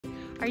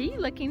Are you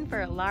looking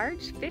for a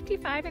large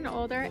 55 and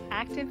older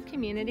active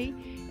community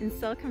in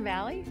Silicon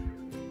Valley?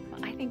 Well,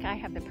 I think I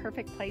have the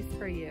perfect place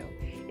for you.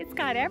 It's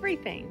got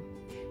everything.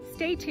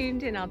 Stay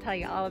tuned and I'll tell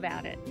you all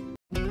about it.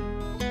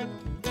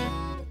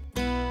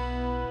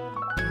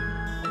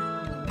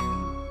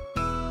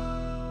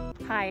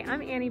 Hi,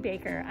 I'm Annie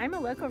Baker. I'm a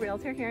local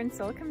realtor here in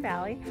Silicon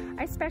Valley.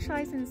 I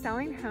specialize in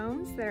selling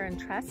homes that are in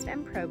trust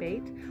and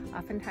probate.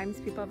 Oftentimes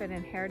people have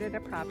inherited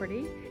a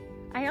property.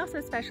 I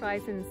also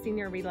specialize in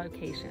senior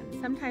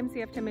relocation. Sometimes you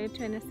have to move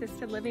to an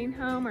assisted living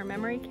home or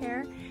memory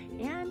care,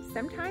 and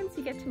sometimes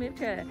you get to move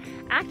to an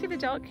active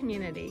adult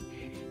community.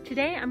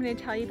 Today I'm going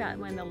to tell you about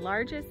one of the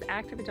largest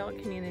active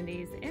adult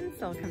communities in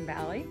Silicon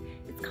Valley.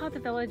 It's called The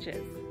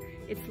Villages.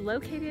 It's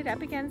located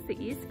up against the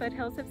East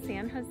Foothills of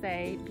San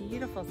Jose,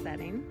 beautiful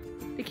setting.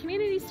 The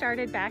community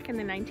started back in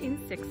the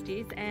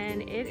 1960s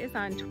and it is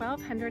on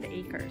 1,200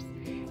 acres,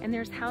 and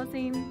there's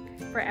housing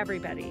for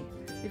everybody.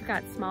 We've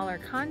got smaller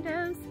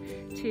condos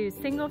to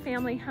single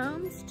family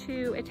homes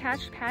to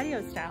attached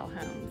patio style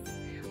homes,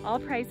 all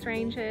price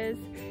ranges,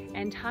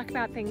 and talk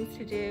about things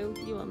to do.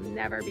 You will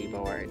never be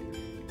bored.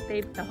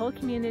 The whole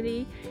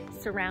community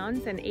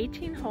surrounds an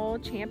 18-hole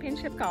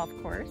championship golf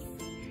course.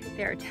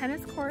 There are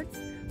tennis courts,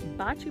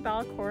 bocce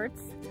ball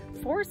courts,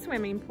 4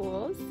 swimming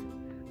pools.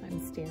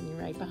 I'm standing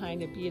right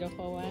behind a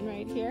beautiful one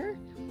right here.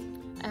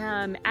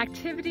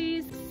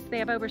 Activities, they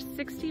have over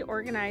 60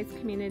 organized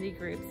community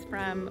groups,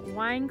 from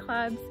wine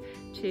clubs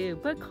to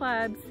book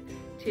clubs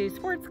to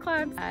sports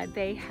clubs.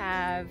 They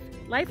have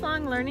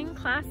lifelong learning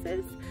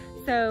classes.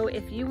 So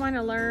if you want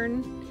to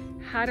learn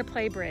how to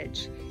play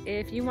bridge,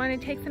 if you want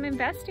to take some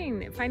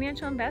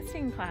financial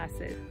investing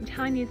classes, I'm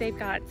telling you, they've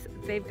got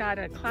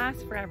a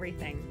class for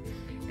everything.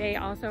 They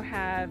also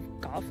have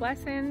golf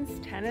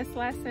lessons, tennis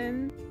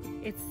lessons.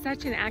 It's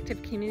such an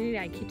active community.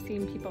 I keep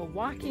seeing people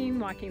walking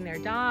their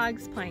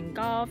dogs, playing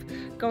golf,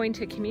 going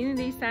to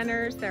community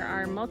centers. There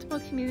are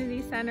multiple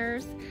community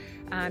centers.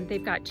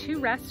 They've got 2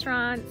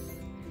 restaurants.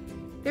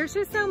 There's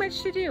just so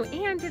much to do.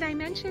 And did I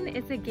mention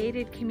it's a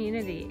gated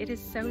community? It is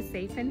so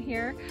safe in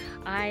here.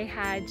 I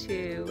had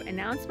to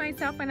announce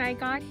myself when I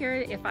got here.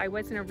 If I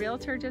wasn't a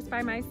realtor just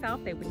by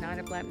myself, they would not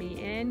have let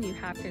me in. You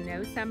have to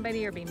know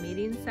somebody or be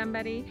meeting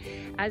somebody.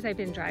 As I've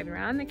been driving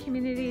around the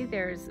community,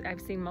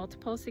 I've seen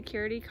multiple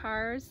security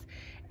cars.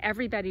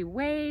 Everybody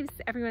waves,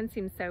 everyone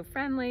seems so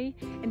friendly.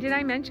 And did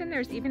I mention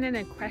there's even an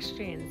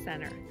equestrian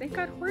center? They've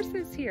got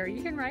horses here,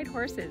 you can ride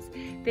horses.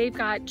 They've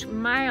got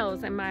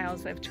miles and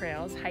miles of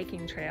trails,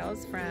 hiking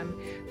trails,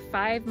 from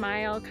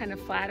 5-mile kind of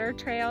flatter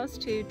trails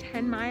to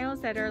 10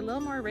 miles that are a little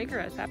more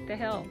rigorous up the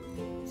hill.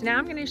 So now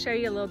I'm going to show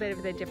you a little bit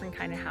of the different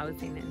kind of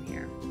housing in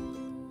here.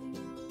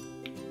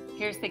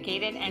 Here's the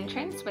gated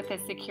entrance with a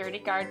security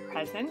guard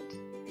present.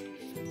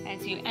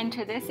 As you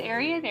enter this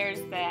area,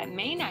 there's the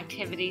main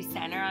activity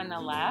center on the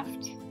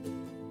left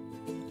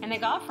and the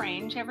golf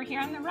range over here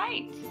on the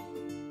right.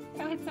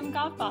 Go hit some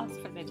golf balls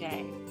for the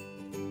day.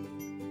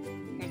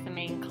 Here's the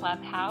main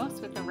clubhouse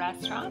with the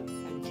restaurants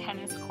and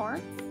tennis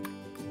courts.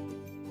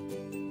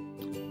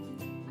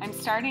 I'm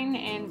starting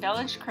in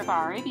Village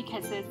Crivari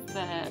because it's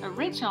the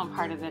original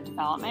part of the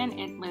development.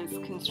 It was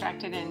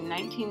constructed in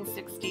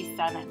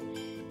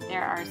 1967.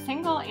 There are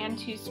single and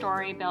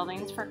 2-story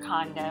buildings for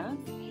condos,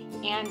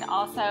 and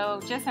also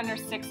just under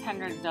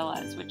 600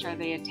 villas, which are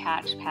the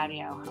attached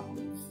patio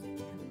homes.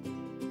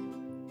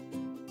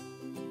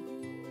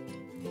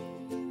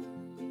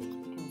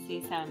 You can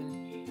see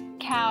some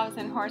cows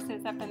and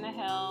horses up in the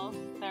hills.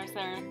 There's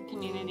their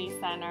community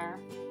center.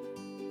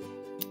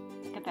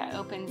 Look at that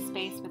open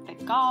space with the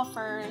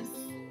golfers.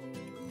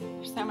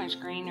 There's so much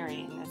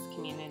greenery in this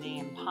community,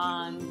 and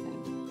ponds,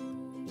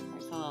 and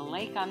there's a little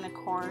lake on the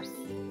course.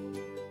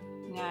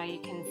 Now you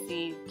can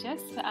see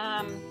just,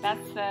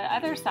 that's the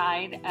other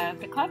side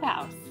of the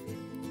clubhouse.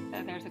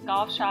 So there's a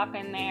golf shop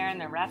in there and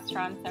the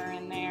restaurants are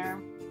in there.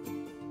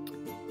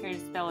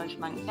 Here's Village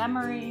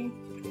Montgomery.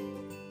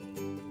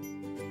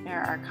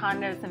 There are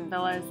condos and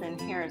villas in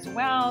here as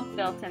well,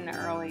 built in the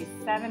early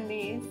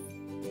 70s.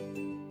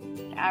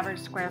 The average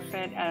square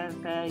foot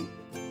of the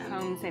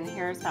homes in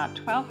here is about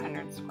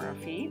 1,200 square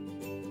feet.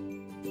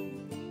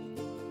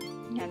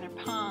 Another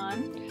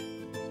pond.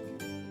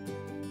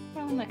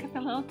 Look at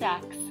the little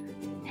ducks.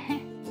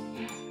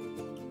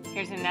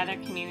 Here's another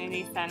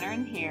community center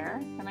in here,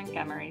 the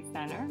Montgomery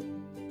Center.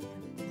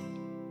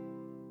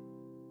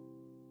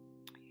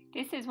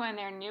 This is one of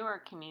their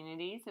newer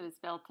communities. It was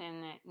built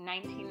in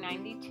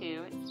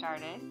 1992, it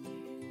started.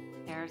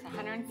 There's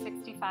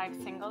 165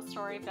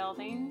 single-story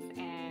buildings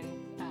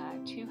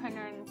and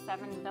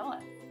 207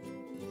 villas.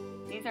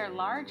 These are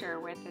larger,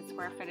 with the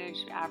square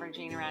footage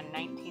averaging around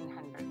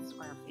 1,900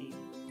 square feet.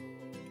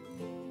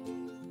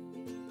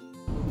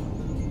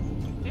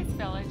 This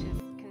village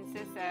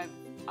consists of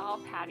all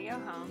patio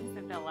homes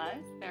and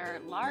villas.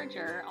 They're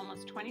larger,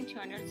 almost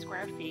 2,200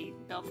 square feet,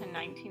 built in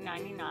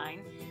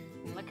 1999.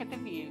 And look at the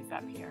views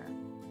up here.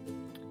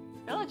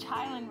 Village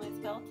Highland was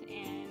built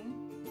in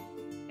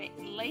the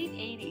late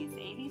 80s,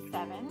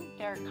 87.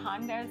 There are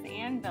condos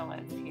and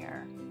villas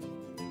here.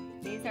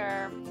 These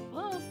are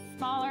little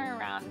smaller,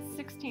 around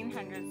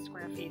 1,600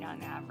 square feet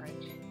on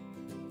average.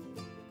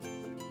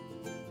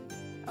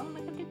 Oh,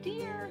 look at the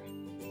deer.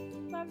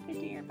 Love the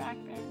deer back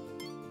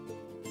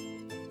there.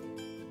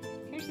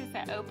 Here's just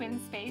an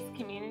open space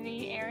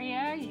community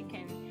area. You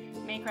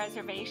can make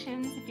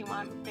reservations if you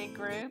want big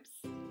groups.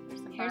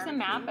 Here's a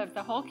map of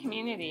the whole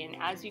community, and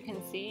as you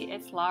can see,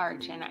 it's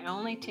large, and I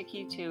only took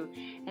you to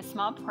a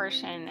small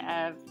portion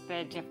of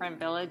the different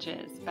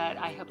villages, but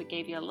I hope it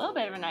gave you a little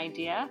bit of an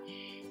idea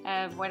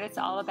of what it's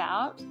all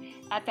about.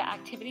 At the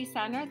Activity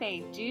Center,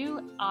 they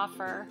do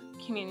offer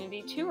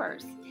community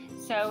tours.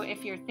 So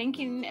if you're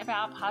thinking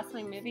about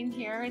possibly moving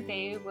here,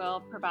 they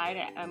will provide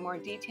a more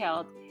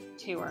detailed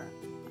tour.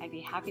 I'd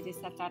be happy to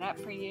set that up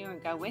for you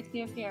and go with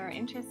you if you're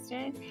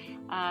interested.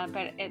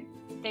 But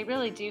they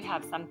really do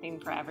have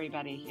something for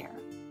everybody here.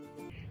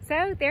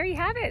 So there you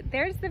have it.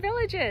 There's the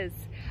villages.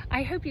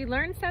 I hope you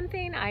learned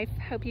something. I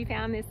hope you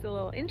found this a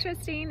little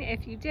interesting.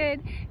 If you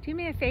did, do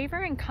me a favor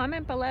and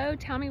comment below.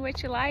 Tell me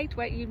what you liked,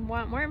 what you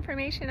want more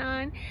information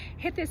on.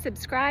 Hit the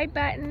subscribe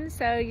button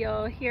so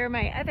you'll hear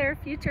my other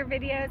future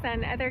videos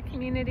on other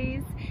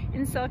communities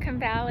in Silicon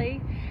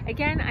Valley.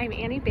 Again, I'm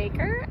Annie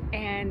Baker,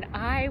 and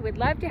I would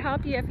love to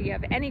help you if you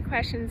have any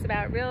questions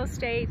about real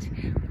estate.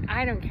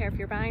 I don't care if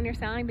you're buying or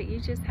selling, but you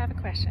just have a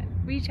question.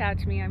 Reach out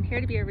to me. I'm here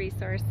to be a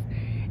resource.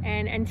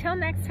 And until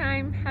next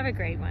time, have a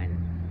great one.